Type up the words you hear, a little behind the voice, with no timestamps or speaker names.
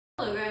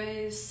Hello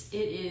guys,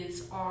 it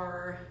is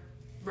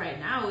right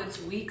now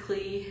it's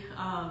weekly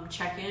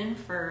check-in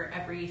for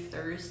every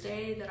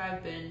Thursday that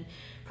I've been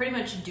pretty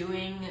much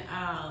doing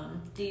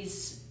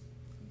these,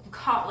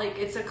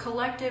 it's a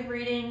collective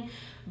reading,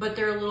 but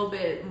they're a little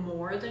bit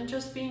more than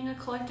just being a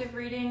collective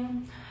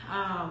reading.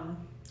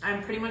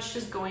 I'm pretty much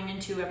just going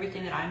into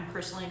everything that I'm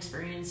personally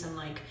experiencing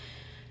and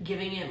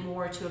giving it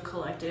more to a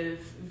collective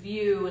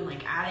view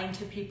and adding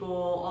to people,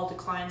 all the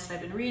clients that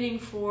I've been reading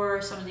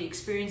for, some of the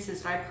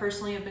experiences that I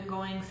personally have been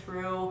going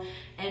through,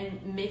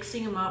 and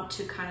mixing them up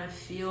to kind of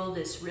feel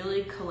this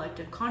really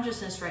collective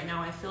consciousness right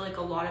now. I feel like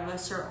a lot of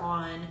us are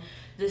on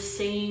the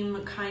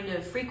same kind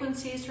of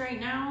frequencies right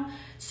now.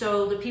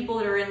 So the people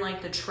that are in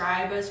the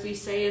tribe, as we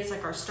say, it's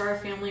our star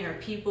family, our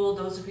people,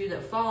 those of you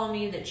that follow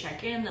me, that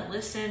check in, that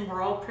listen,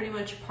 we're all pretty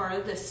much part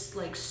of this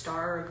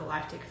star or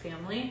galactic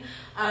family.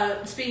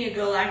 Speaking of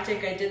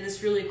galactic, I did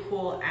this really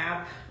cool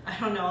app. I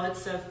don't know,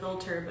 it's a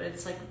filter, but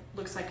it's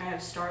looks like I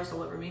have stars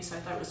all over me, so I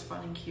thought it was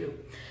fun and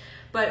cute.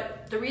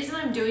 But the reason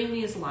I'm doing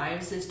these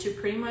lives is to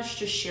pretty much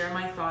just share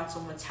my thoughts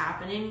on what's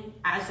happening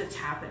as it's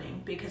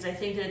happening, because I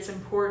think that it's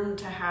important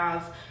to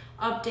have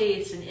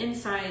updates and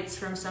insights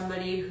from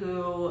somebody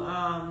who,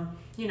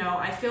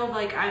 I feel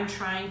like I'm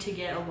trying to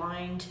get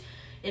aligned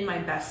in my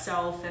best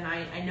self, and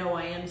I know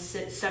I am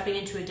stepping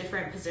into a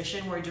different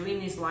position where doing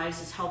these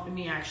lives is helping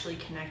me actually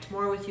connect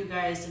more with you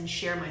guys and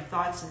share my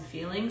thoughts and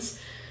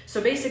feelings. So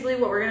basically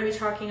what we're going to be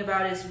talking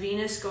about is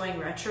Venus going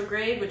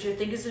retrograde, which I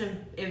think is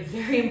a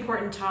very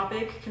important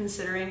topic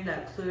considering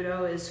that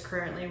Pluto is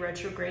currently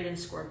retrograde in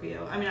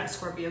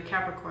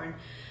Capricorn.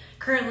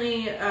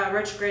 Currently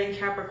retrograde in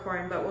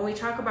Capricorn. But when we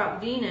talk about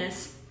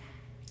Venus,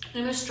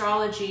 in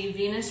astrology,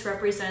 Venus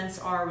represents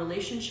our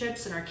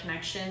relationships and our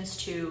connections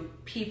to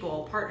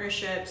people,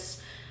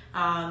 partnerships,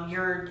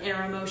 your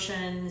inner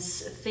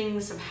emotions,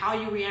 things of how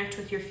you react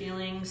with your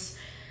feelings.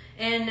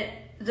 And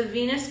the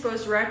Venus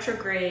goes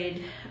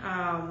retrograde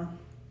on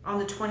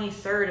the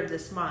 23rd of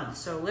this month.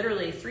 So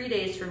literally 3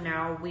 days from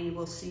now, we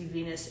will see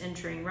Venus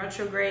entering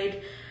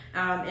retrograde.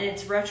 And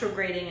it's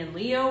retrograding in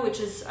Leo, which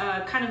is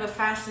kind of a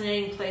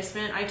fascinating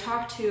placement. I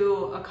talk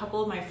to a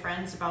couple of my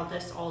friends about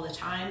this all the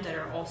time that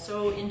are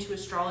also into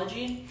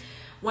astrology.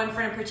 One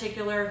friend in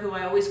particular who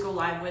I always go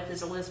live with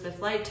is Elizabeth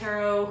Light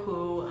Tarot,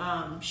 who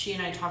she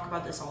and I talk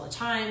about this all the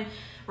time.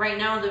 Right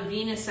now, the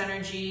Venus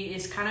energy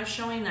is kind of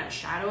showing that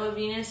shadow of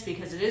Venus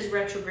because it is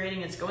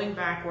retrograding, it's going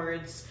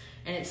backwards,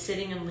 and it's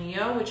sitting in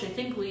Leo, which I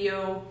think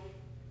Leo,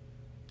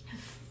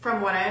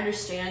 from what I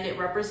understand, it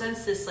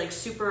represents this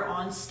super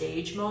on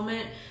stage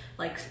moment.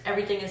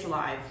 Everything is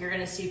live. You're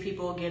going to see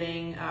people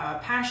getting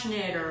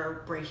passionate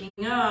or breaking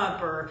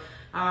up or,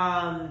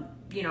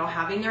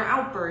 having their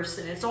outbursts,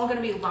 and it's all going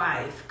to be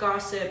live.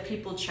 Gossip,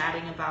 people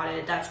chatting about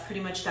it. That's pretty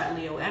much that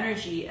Leo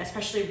energy,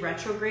 especially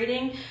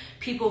retrograding.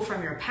 People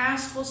from your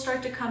past will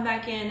start to come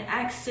back in,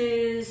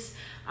 exes,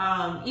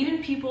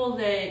 even people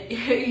that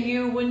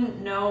you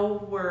wouldn't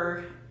know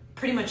were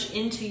pretty much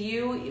into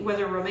you,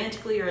 whether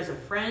romantically or as a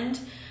friend,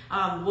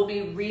 will be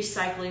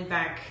recycling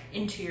back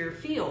into your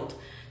field.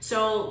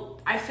 So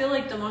I feel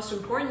like the most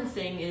important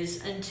thing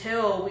is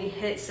until we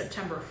hit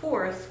September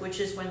 4th, which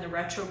is when the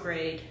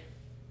retrograde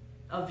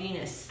of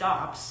Venus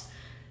stops.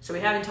 So we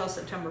have until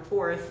September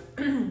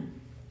 4th,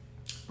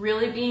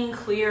 really being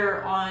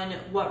clear on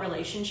what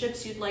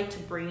relationships you'd like to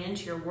bring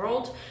into your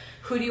world.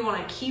 Who do you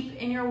want to keep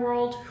in your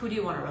world? Who do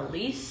you want to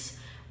release?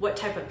 What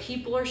type of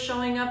people are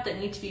showing up that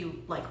need to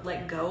be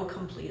let go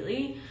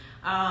completely?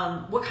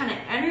 What kind of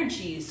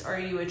energies are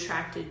you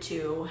attracted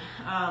to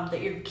that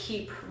you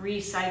keep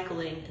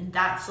recycling? And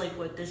that's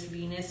what this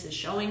Venus is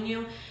showing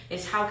you,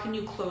 is how can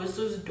you close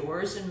those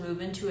doors and move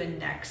into a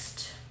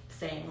next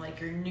thing,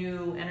 your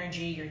new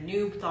energy, your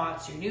new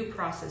thoughts, your new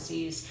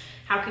processes.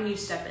 How can you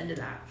step into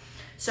that?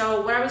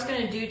 So what I was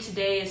going to do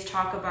today is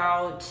talk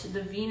about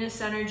the Venus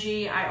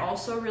energy. I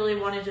also really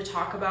wanted to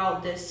talk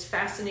about this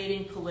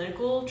fascinating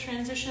political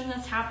transition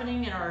that's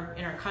happening in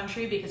our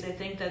country, because I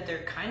think that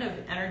they're kind of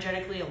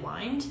energetically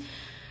aligned.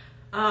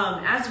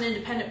 As an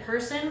independent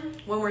person,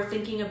 when we're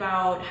thinking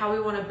about how we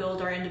want to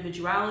build our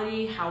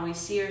individuality, how we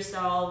see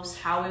ourselves,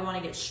 how we want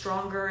to get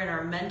stronger in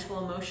our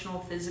mental, emotional,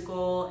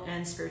 physical,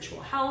 and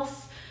spiritual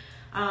health,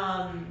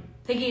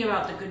 thinking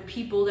about the good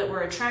people that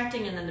we're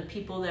attracting and then the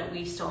people that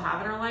we still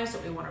have in our lives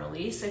that we want to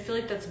release, I feel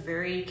like that's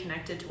very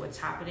connected to what's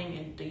happening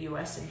in the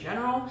US in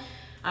general.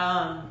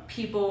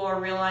 People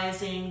are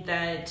realizing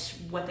that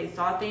what they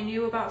thought they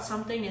knew about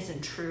something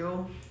isn't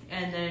true,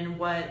 and then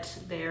what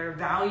their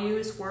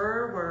values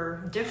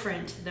were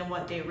different than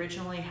what they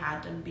originally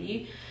had them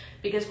be,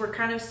 because we're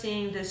kind of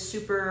seeing this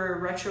super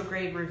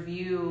retrograde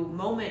review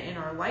moment in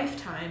our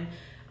lifetime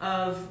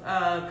of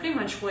pretty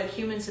much what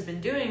humans have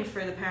been doing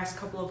for the past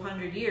couple of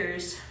hundred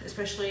years,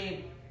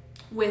 especially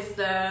with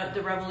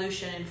the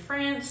revolution in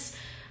France,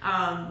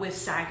 with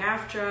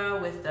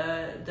SAG-AFTRA, with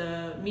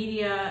the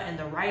media and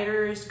the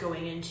writers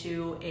going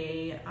into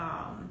a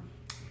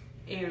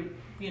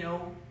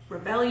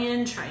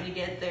rebellion, trying to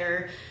get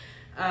their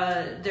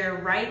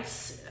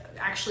rights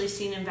actually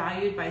seen and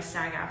valued by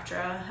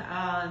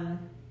SAG-AFTRA.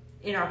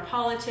 in our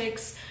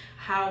politics,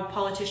 how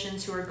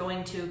politicians who are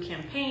going to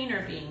campaign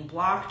are being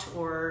blocked,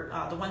 or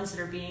the ones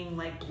that are being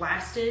like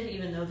blasted,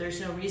 even though there's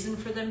no reason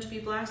for them to be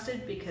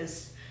blasted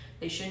because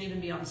they shouldn't even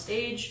be on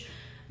stage.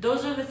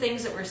 Those are the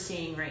things that we're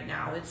seeing right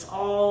now. It's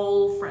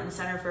all front and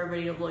center for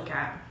everybody to look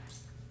at.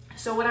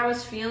 So what I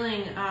was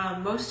feeling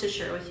most to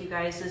share with you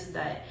guys is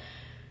that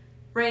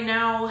right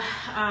now,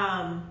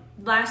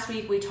 last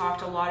week we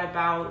talked a lot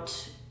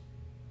about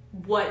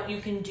what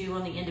you can do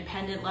on the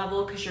independent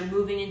level because you're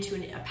moving into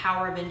a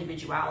power of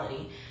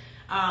individuality.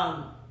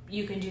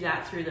 You can do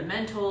that through the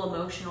mental,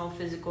 emotional,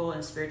 physical,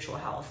 and spiritual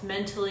health.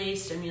 Mentally,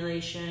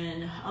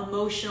 stimulation.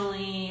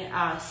 Emotionally,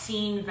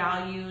 seen,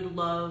 valued,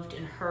 loved,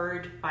 and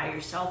heard by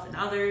yourself and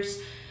others.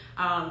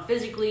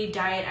 Physically,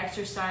 diet,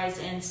 exercise,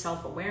 and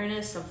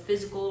self-awareness of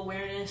physical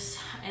awareness.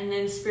 And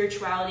then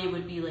spirituality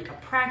would be like a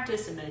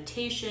practice, a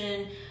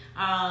meditation,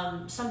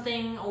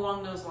 something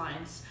along those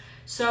lines.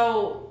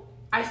 So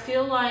I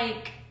feel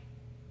like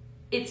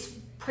it's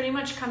pretty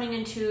much coming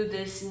into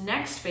this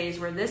next phase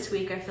where this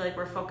week I feel like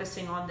we're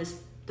focusing on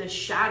this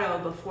shadow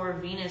before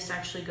Venus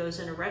actually goes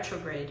into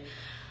retrograde.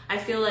 I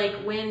feel like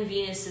when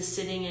Venus is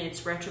sitting in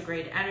its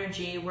retrograde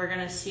energy, we're going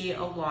to see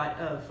a lot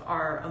of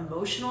our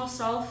emotional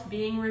self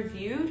being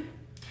reviewed,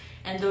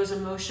 and those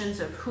emotions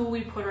of who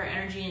we put our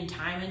energy and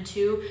time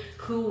into,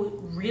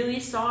 who really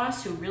saw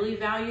us, who really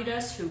valued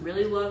us, who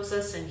really loves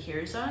us and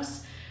hears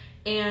us,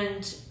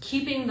 and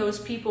keeping those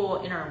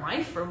people in our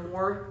life are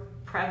more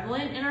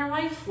prevalent in our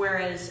life,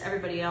 whereas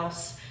everybody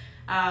else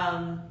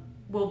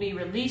will be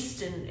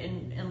released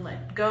and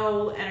let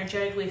go,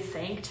 energetically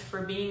thanked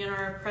for being in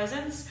our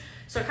presence.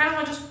 So I kind of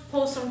want to just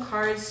pull some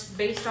cards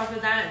based off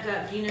of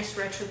that Venus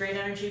retrograde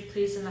energy,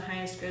 please, in the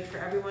highest good for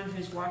everyone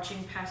who's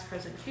watching, past,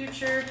 present,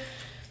 future.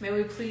 May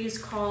we please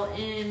call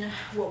in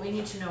what we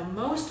need to know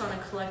most on a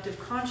collective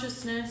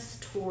consciousness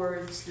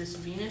towards this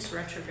Venus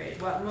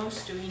retrograde. What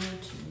most do we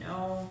need to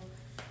know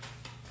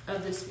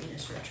of this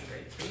Venus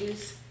retrograde,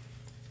 please?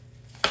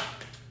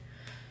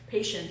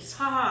 Patience.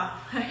 Haha.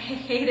 I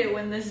hate it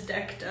when this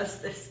deck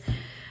does this.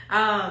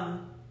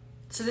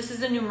 So this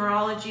is a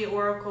numerology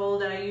oracle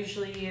that I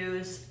usually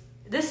use.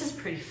 This is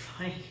pretty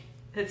funny.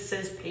 It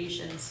says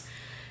patience.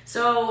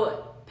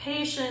 So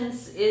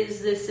patience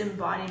is this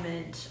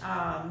embodiment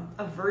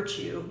of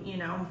virtue, you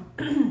know,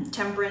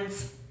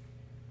 temperance,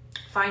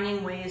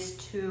 finding ways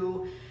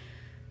to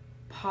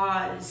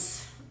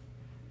pause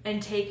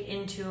and take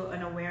into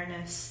an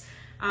awareness.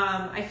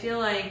 I feel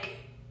like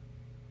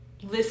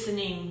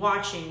listening,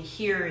 watching,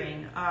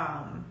 hearing,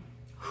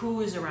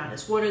 who's around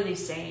us, what are they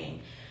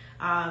saying?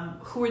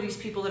 Who are these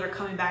people that are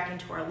coming back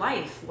into our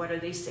life? What are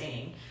they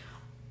saying?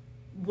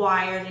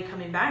 Why are they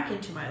coming back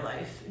into my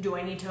life? Do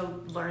I need to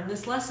learn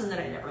this lesson that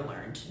I never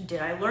learned?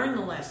 Did I learn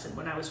the lesson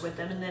when I was with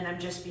them and then I'm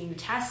just being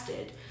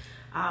tested?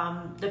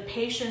 The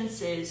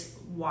patience is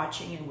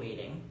watching and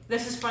waiting.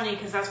 This is funny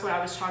because that's what I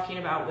was talking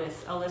about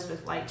with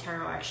Elizabeth Light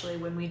Tarot actually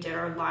when we did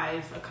our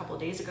live a couple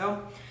days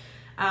ago.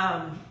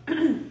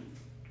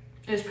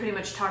 It was pretty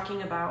much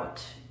talking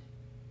about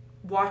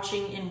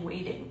watching and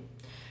waiting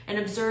and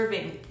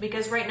observing,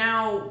 because right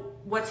now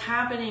what's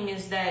happening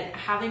is that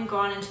having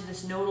gone into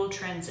this nodal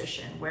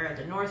transition where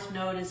the North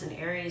Node is in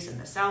Aries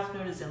and the South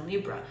Node is in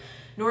Libra.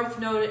 North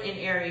Node in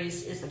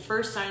Aries is the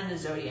first sign in the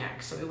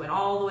zodiac, so we went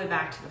all the way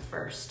back to the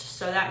first.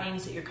 So that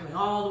means that you're coming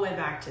all the way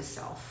back to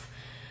self.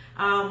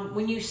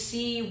 When you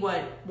see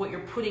what you're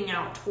putting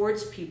out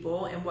towards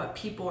people and what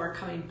people are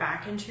coming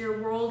back into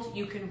your world,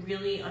 you can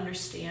really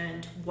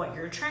understand what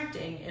you're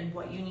attracting and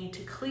what you need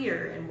to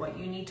clear and what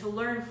you need to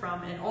learn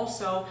from, and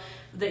also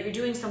that you're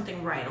doing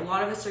something right. A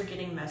lot of us are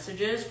getting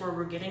messages where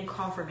we're getting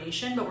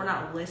confirmation, but we're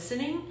not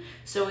listening.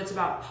 So it's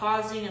about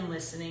pausing and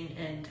listening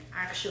and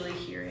actually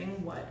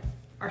hearing what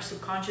our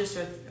subconscious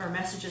or our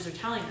messages are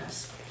telling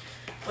us.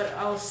 What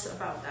else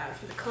about that?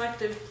 For the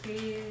collective,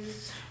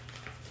 please.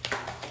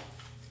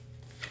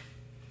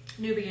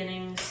 New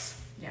beginnings.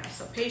 Yeah,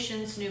 so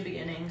patience, new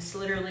beginnings,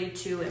 literally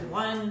 2 in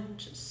 1,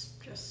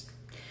 just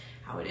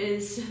how it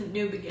is.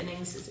 New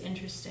beginnings is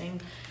interesting.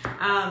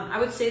 I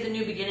would say the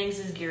new beginnings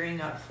is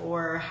gearing up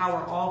for how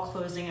we're all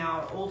closing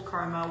out old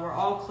karma, we're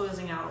all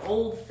closing out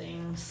old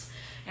things,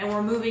 and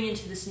we're moving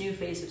into this new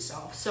phase of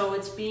self. So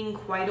it's being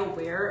quite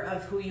aware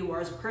of who you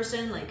are as a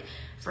person. Like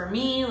for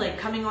me, like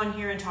coming on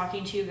here and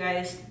talking to you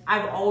guys,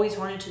 I've always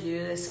wanted to do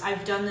this.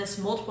 I've done this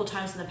multiple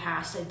times in the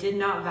past. I did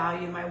not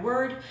value my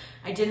word.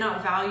 I did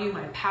not value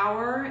my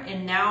power.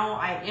 And now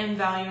I am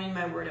valuing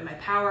my word and my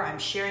power. I'm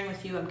sharing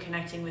with you. I'm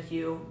connecting with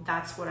you.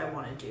 That's what I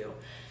want to do.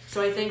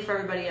 So I think for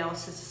everybody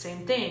else, it's the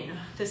same thing.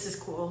 This is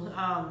cool.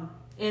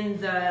 In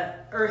the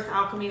Earth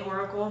Alchemy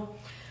Oracle,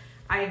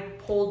 I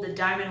pulled the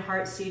Diamond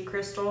Heart Seed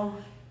Crystal,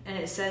 and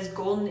it says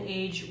Golden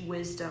Age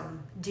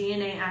Wisdom,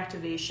 DNA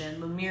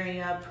Activation,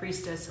 Lemuria,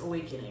 Priestess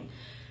Awakening.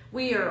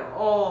 We are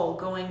all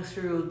going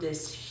through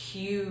this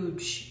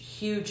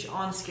huge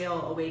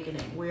on-scale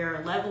awakening. We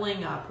are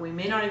leveling up. We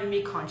may not even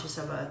be conscious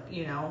of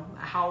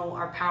how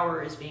our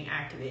power is being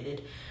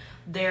activated.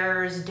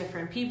 There's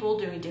different people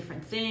doing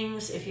different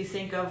things. If you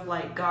think of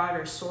like God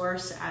or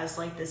source as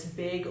like this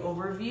big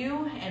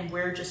overview, and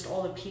we're just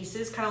all the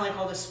pieces, kind of like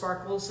all the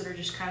sparkles that are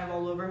just kind of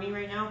all over me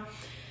right now.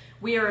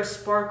 We are a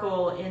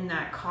sparkle in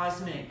that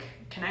cosmic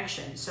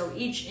connection. So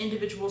each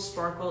individual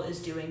sparkle is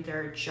doing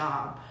their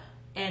job.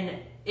 And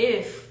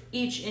if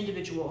each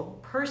individual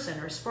person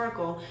or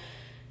sparkle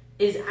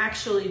is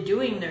actually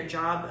doing their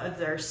job of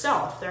their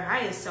self, their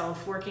highest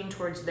self, working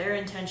towards their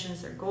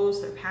intentions, their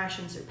goals, their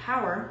passions, their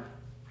power,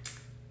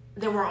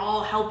 then we're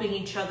all helping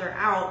each other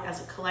out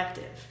as a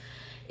collective.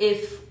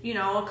 If,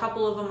 a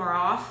couple of them are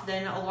off,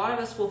 then a lot of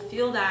us will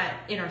feel that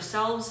in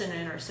ourselves and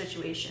in our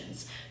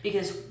situations.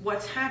 Because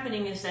what's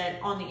happening is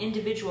that on the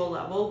individual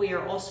level, we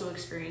are also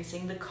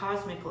experiencing the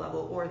cosmic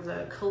level or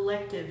the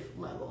collective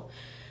level.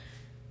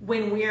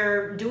 When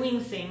we're doing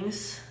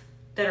things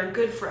that are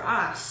good for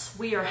us,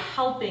 we are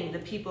helping the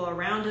people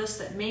around us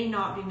that may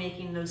not be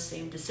making those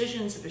same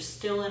decisions, that are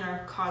still in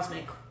our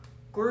cosmic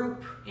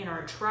group, in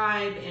our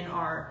tribe, in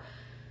our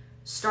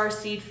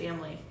starseed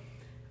family.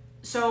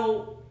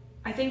 So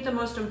I think the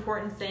most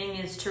important thing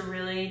is to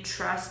really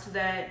trust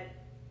that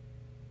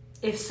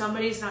if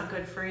somebody's not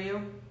good for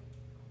you,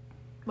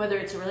 whether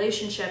it's a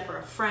relationship or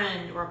a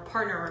friend or a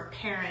partner or a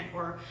parent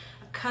or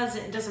a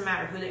cousin, it doesn't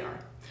matter who they are.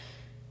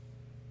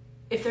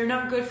 If they're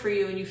not good for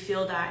you and you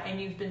feel that,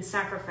 and you've been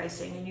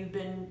sacrificing and you've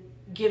been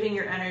giving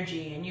your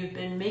energy and you've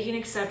been making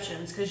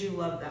exceptions because you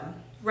love them,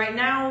 right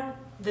now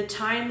the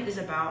time is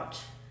about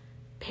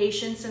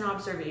patience and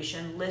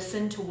observation.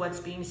 Listen to what's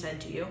being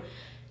said to you.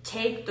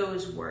 Take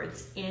those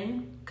words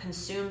in,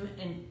 consume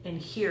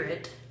and hear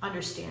it,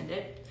 understand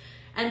it,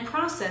 and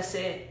process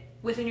it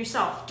within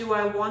yourself. Do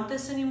I want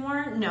this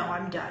anymore? No,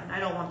 I'm done. I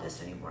don't want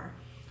this anymore.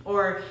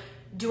 Or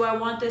do I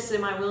want this?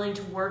 Am I willing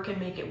to work and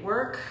make it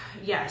work?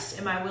 Yes.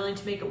 Am I willing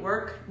to make it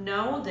work?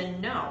 No,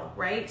 then no,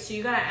 right? So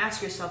you got to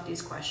ask yourself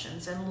these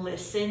questions and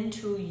listen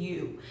to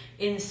you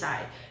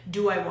inside.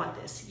 Do I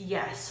want this?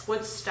 Yes.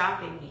 What's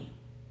stopping me?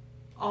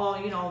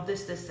 Oh,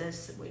 this.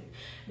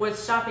 What's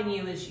stopping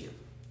you is you.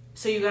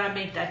 So you got to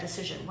make that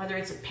decision, whether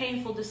it's a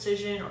painful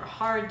decision or a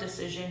hard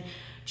decision.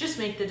 Just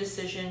make the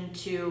decision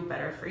to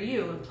better for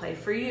you and play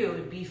for you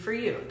and be for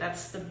you.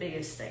 That's the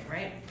biggest thing,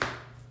 right?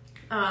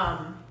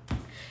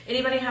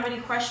 Anybody have any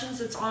questions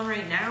that's on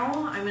right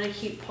now? I'm going to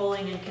keep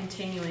polling and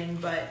continuing,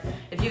 but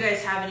if you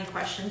guys have any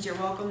questions, you're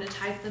welcome to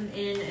type them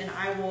in and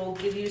I will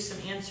give you some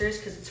answers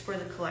because it's for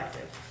the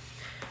collective.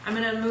 I'm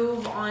going to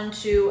move on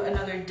to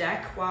another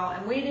deck while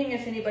I'm waiting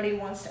if anybody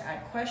wants to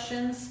add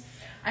questions.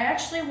 I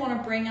actually want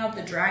to bring out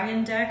the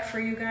dragon deck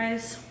for you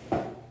guys.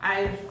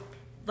 I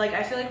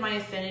feel like my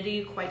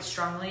affinity quite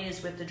strongly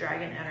is with the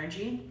dragon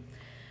energy.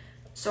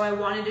 So I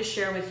wanted to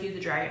share with you the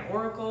Dragon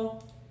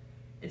Oracle.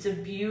 It's a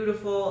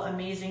beautiful,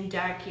 amazing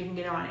deck. You can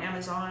get it on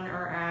Amazon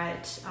or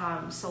at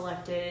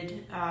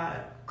selected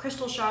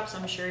crystal shops.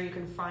 I'm sure you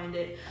can find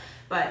it.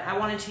 But I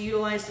wanted to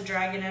utilize the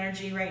dragon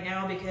energy right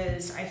now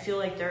because I feel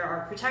like there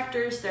are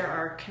protectors, there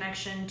are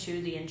connection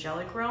to the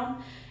angelic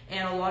realm,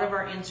 and a lot of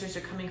our answers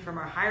are coming from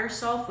our higher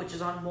self, which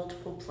is on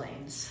multiple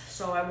planes.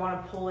 So I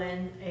want to pull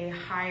in a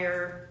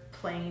higher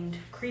planed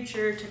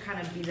creature to kind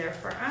of be there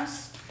for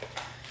us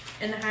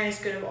in the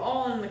highest good of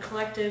all, in the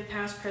collective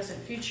past,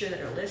 present, future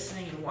that are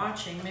listening and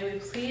watching. May we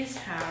please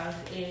have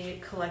a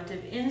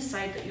collective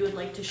insight that you would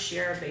like to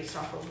share based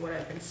off of what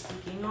I've been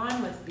speaking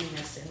on with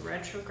Venus in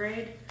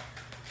retrograde.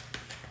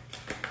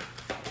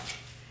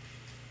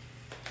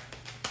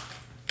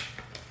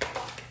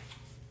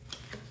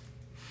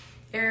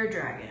 Air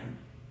dragon.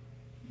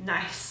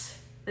 Nice.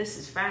 This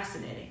is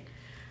fascinating.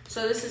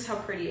 So this is how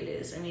pretty it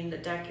is. I mean, the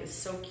deck is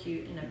so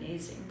cute and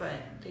amazing, but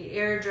the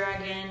air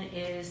dragon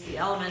is the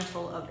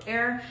elemental of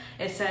air.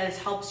 It says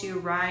helps you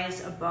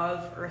rise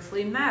above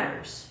earthly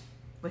matters,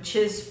 which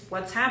is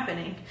what's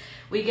happening.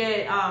 We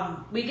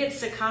get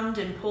succumbed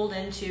and pulled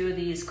into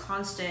these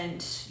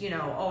constant, I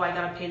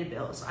gotta pay the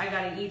bills, I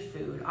gotta eat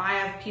food, I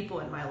have people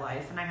in my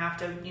life and I have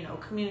to,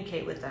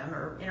 communicate with them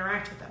or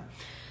interact with them.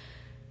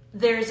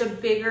 There's a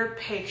bigger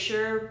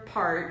picture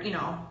part,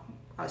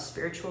 us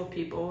spiritual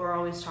people, we're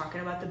always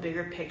talking about the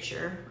bigger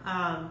picture.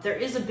 There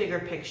is a bigger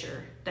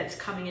picture that's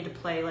coming into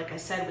play. Like I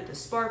said, with the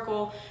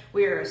sparkle,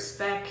 we are a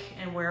speck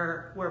and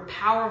we're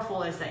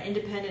powerful as that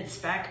independent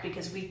speck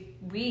because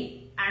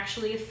we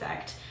actually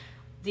affect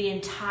the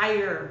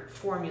entire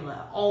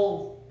formula,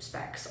 all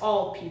specks,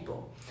 all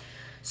people.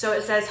 So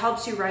it says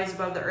helps you rise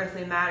above the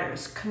earthly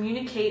matters,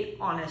 communicate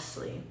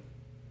honestly,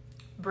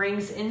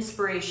 brings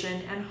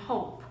inspiration and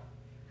hope,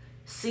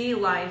 see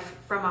life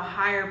from a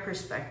higher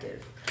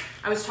perspective.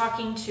 I was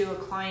talking to a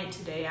client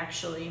today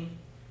actually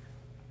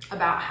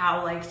about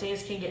how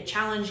things can get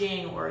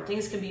challenging or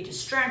things can be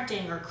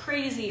distracting or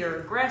crazy or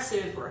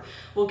aggressive or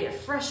we'll get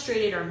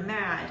frustrated or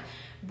mad.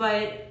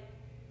 But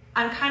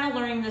I'm kind of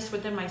learning this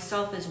within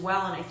myself as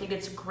well, and I think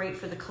it's great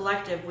for the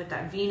collective with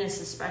that Venus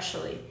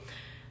especially.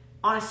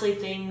 Honestly,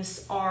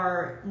 things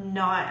are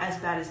not as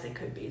bad as they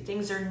could be.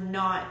 Things are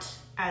not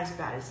as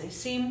bad as they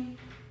seem,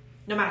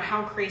 no matter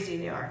how crazy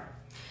they are.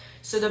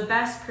 So the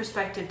best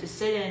perspective to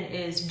sit in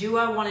is, do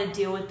I want to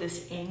deal with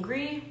this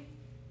angry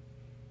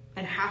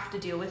and have to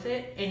deal with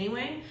it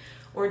anyway?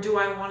 Or do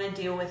I want to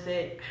deal with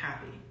it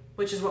happy?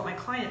 Which is what my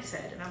client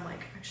said. And I'm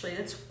like, actually,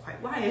 that's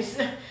quite wise.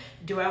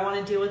 Do I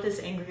want to deal with this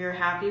angry or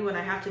happy when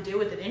I have to deal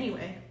with it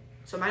anyway?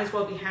 So might as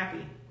well be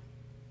happy.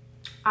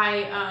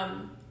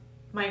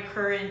 My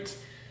current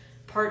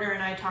partner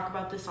and I talk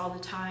about this all the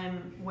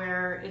time,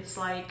 where it's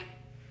like,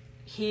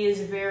 he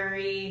is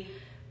very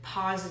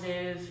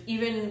positive,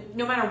 even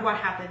no matter what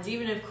happens,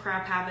 even if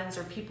crap happens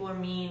or people are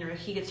mean or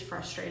he gets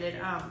frustrated,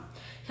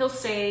 he'll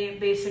say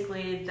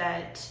basically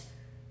that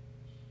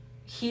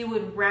he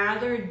would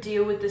rather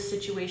deal with the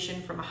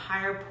situation from a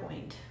higher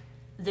point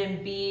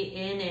than be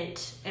in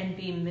it and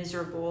be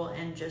miserable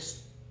and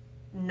just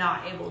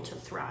not able to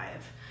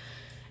thrive.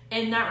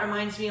 And that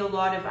reminds me a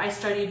lot of, I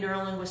studied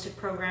neuro-linguistic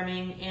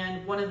programming,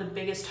 and one of the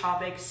biggest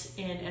topics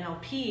in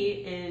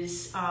NLP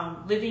is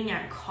living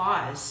at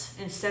cause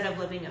instead of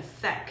living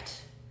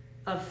effect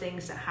of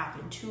things that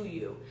happen to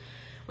you.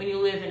 When you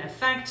live in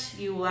effect,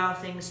 you allow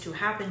things to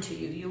happen to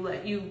you. You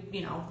let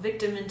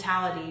victim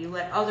mentality, you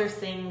let other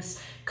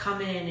things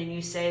come in and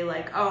you say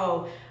like,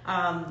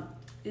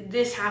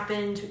 this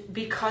happened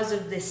because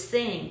of this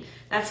thing.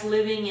 That's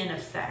living in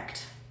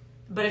effect.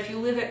 But if you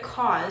live at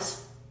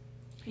cause,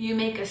 you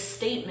make a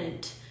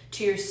statement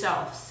to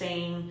yourself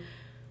saying,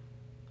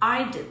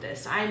 I did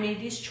this. I made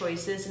these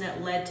choices and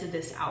it led to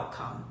this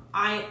outcome.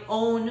 I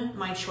own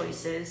my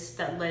choices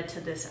that led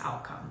to this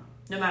outcome,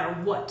 no matter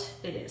what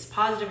it is,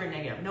 positive or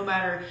negative, no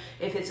matter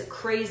if it's a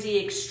crazy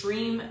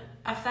extreme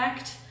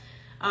effect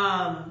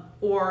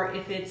or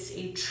if it's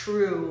a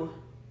true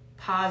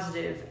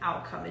positive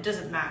outcome. It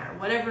doesn't matter.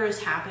 Whatever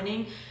is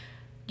happening,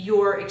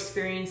 you're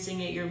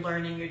experiencing it, you're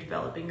learning, you're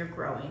developing, you're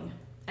growing.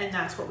 And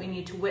that's what we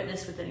need to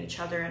witness within each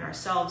other and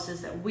ourselves,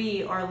 is that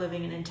we are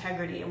living in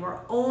integrity and we're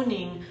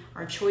owning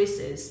our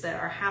choices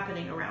that are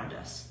happening around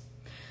us.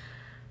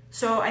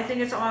 So I think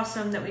it's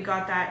awesome that we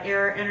got that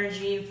air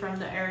energy from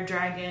the air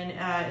dragon,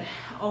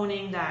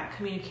 owning that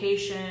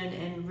communication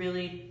and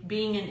really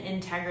being in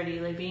integrity,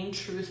 like being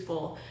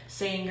truthful,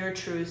 saying your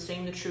truth,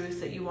 saying the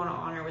truth that you want to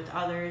honor with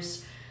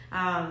others.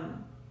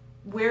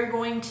 We're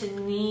going to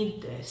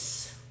need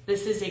this.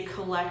 This is a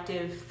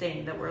collective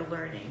thing that we're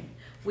learning.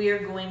 We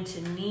are going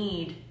to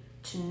need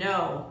to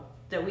know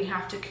that we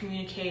have to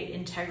communicate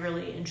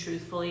integrally and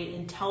truthfully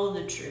and tell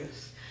the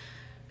truth.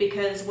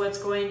 Because what's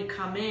going to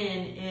come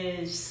in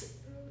is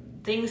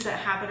things that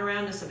happen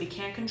around us that we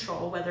can't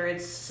control, whether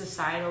it's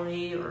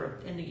societally or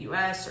in the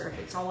US or if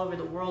it's all over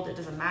the world, it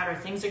doesn't matter.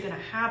 Things are going to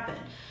happen.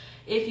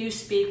 If you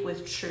speak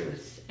with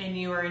truth and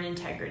you are in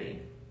integrity,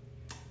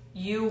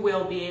 you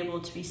will be able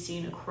to be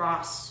seen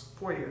across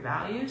for your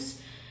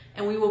values,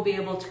 and we will be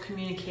able to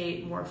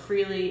communicate more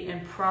freely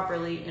and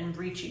properly and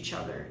reach each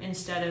other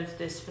instead of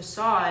this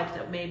facade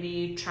that may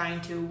be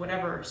trying to,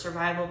 whatever,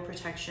 survival,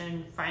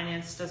 protection,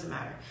 finance, doesn't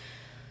matter.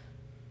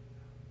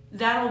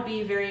 That'll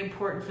be very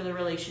important for the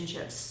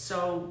relationships.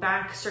 So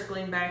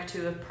circling back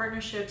to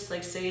partnerships,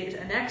 like say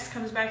an ex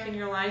comes back in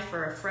your life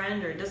or a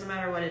friend, or it doesn't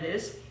matter what it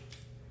is.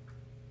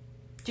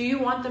 Do you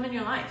want them in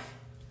your life?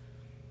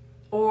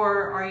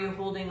 Or are you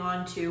holding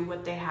on to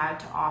what they had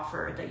to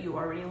offer that you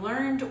already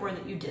learned or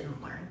that you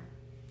didn't learn?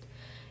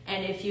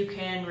 And if you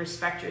can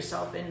respect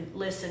yourself and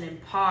listen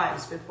and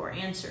pause before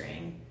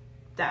answering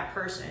that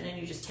person, and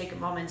you just take a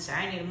moment and say,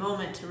 I need a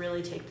moment to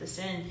really take this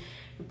in,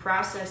 you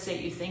process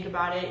it, you think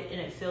about it, and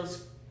it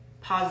feels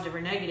positive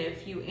or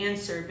negative, you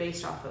answer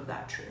based off of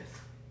that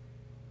truth.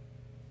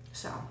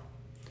 So,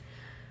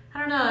 I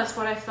don't know, that's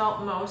what I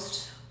felt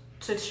most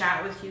to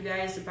chat with you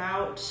guys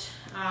about.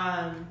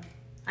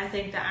 I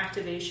think the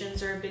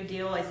activations are a big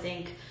deal. I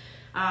think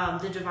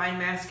the divine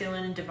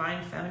masculine and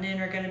divine feminine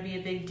are going to be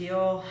a big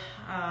deal.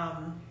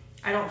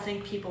 I don't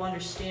think people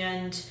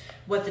understand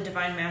what the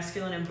divine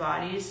masculine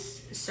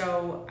embodies.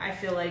 So I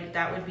feel like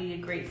that would be a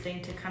great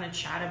thing to kind of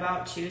chat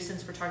about too,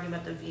 since we're talking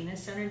about the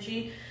Venus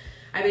energy.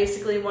 I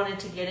basically wanted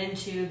to get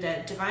into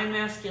that divine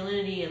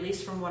masculinity, at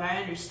least from what I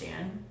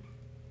understand,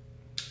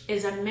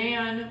 is a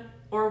man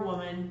or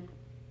woman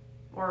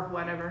or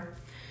whatever.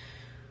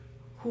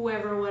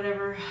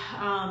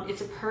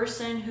 It's a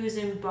person who's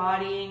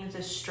embodying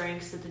the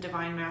strengths that the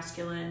divine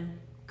masculine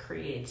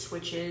creates,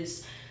 which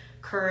is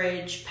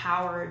courage,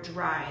 power,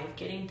 drive,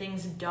 getting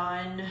things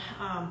done,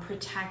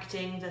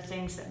 protecting the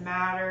things that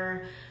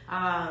matter,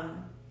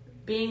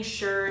 being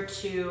sure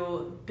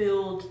to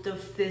build the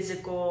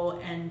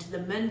physical and the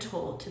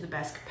mental to the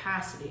best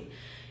capacity,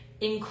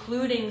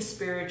 including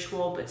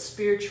spiritual, but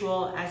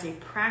spiritual as a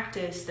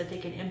practice that they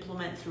can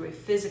implement through a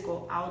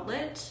physical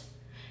outlet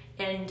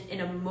and an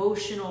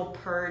emotional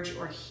purge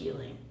or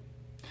healing.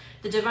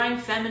 The divine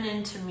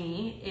feminine to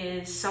me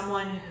is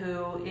someone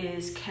who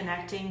is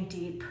connecting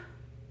deep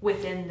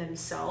within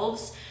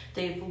themselves.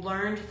 They've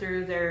learned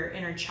through their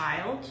inner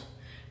child.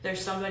 They're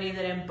somebody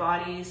that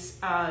embodies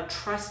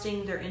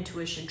trusting their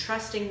intuition,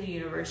 trusting the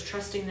universe,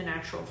 trusting the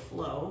natural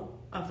flow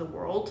of the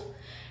world,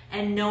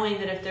 and knowing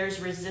that if there's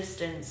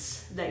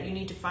resistance, that you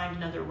need to find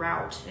another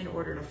route in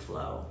order to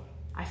flow.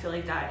 I feel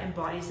like that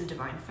embodies the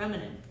divine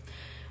feminine.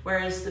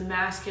 Whereas the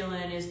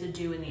masculine is the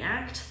do and the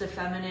act, the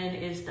feminine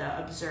is the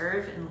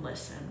observe and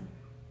listen.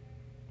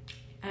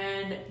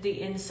 And the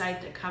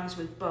insight that comes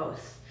with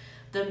both.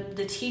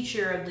 The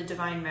teacher of the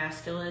divine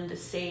masculine, the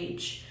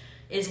sage,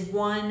 is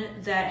one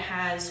that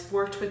has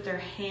worked with their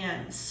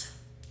hands,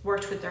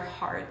 worked with their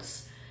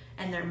hearts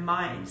and their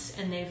minds,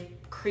 and they've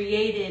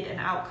created an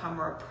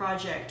outcome or a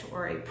project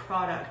or a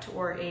product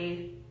or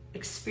a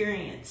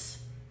experience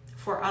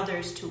for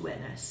others to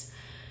witness.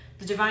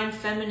 The divine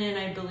feminine,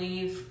 I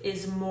believe,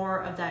 is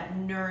more of that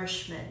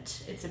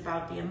nourishment. It's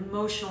about the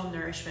emotional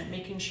nourishment,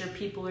 making sure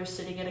people are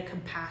sitting at a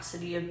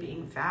capacity of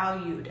being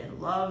valued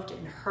and loved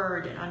and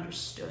heard and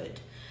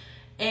understood,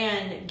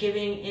 and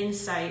giving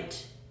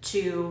insight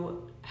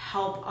to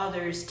help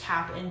others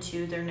tap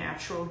into their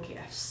natural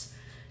gifts.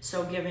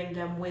 So giving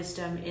them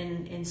wisdom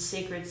in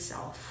sacred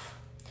self.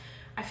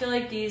 I feel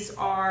like these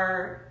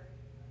are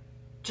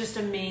just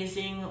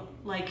amazing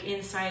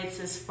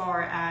insights as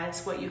far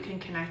as what you can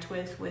connect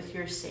with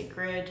your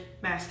sacred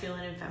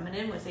masculine and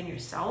feminine within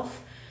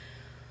yourself.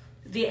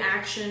 The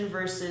action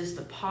versus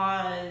the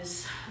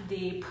pause,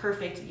 the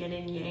perfect yin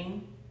and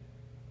yang.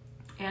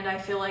 And I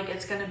feel like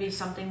it's going to be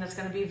something that's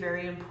going to be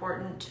very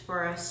important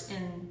for us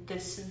in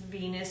this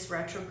Venus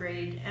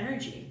retrograde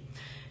energy,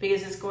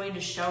 because it's going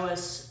to show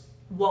us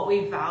what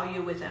we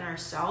value within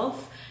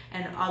ourselves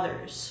and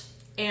others.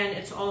 And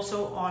it's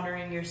also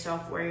honoring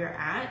yourself where you're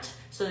at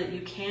so that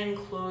you can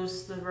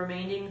close the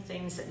remaining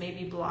things that may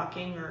be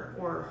blocking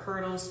or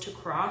hurdles to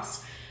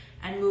cross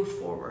and move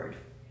forward.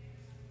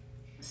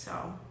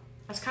 So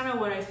that's kind of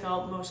what I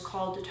felt most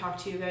called to talk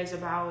to you guys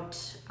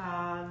about.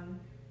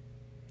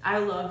 I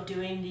love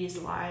doing these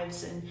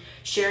lives and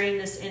sharing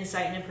this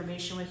insight and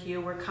information with you.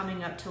 We're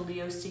coming up to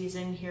Leo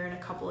season here in a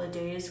couple of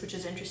days, which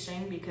is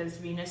interesting because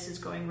Venus is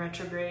going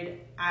retrograde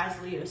as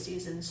Leo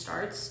season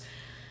starts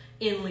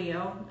in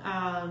Leo.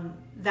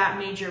 That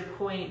major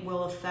point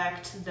will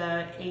affect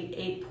the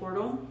 8-8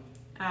 portal,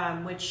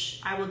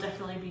 which I will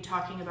definitely be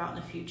talking about in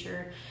the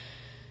future.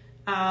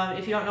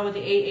 If you don't know what the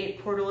 8-8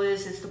 portal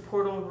is, it's the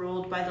portal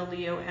ruled by the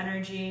Leo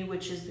energy,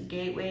 which is the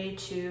gateway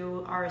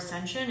to our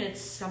ascension. It's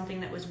something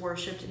that was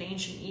worshipped in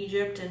ancient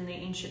Egypt in the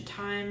ancient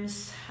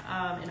times,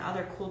 in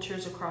other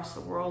cultures across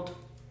the world.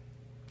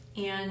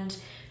 And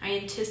I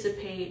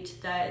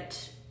anticipate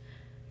that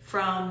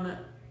from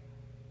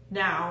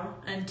now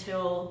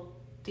until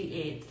the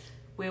 8th,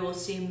 we will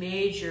see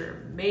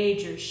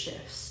major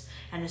shifts.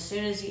 And as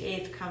soon as the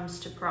 8th comes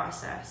to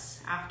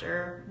process,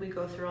 after we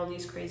go through all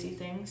these crazy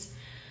things,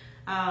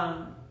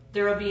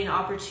 there will be an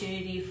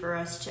opportunity for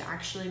us to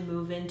actually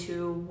move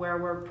into where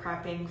we're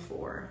prepping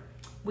for.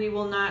 We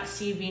will not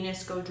see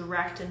Venus go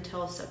direct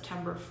until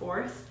September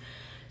 4th.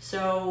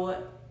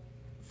 So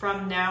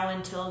from now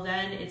until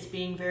then, it's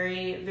being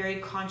very, very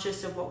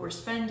conscious of what we're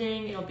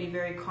spending. It'll be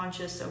very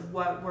conscious of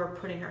what we're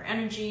putting our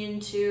energy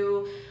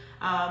into.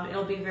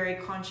 It'll be very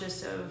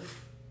conscious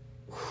of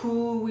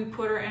who we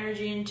put our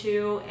energy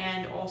into,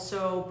 and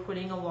also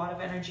putting a lot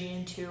of energy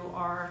into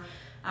our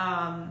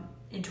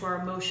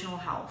emotional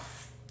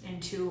health,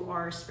 into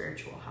our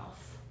spiritual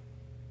health.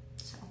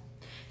 So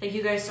thank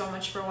you guys so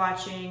much for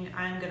watching.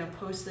 I'm going to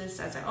post this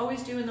as I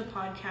always do in the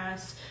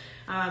podcast.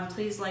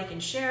 Please like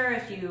and share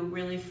if you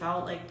really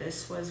felt like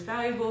this was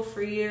valuable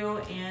for you,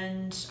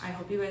 and I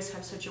hope you guys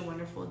have such a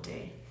wonderful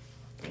day.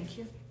 Thank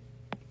you.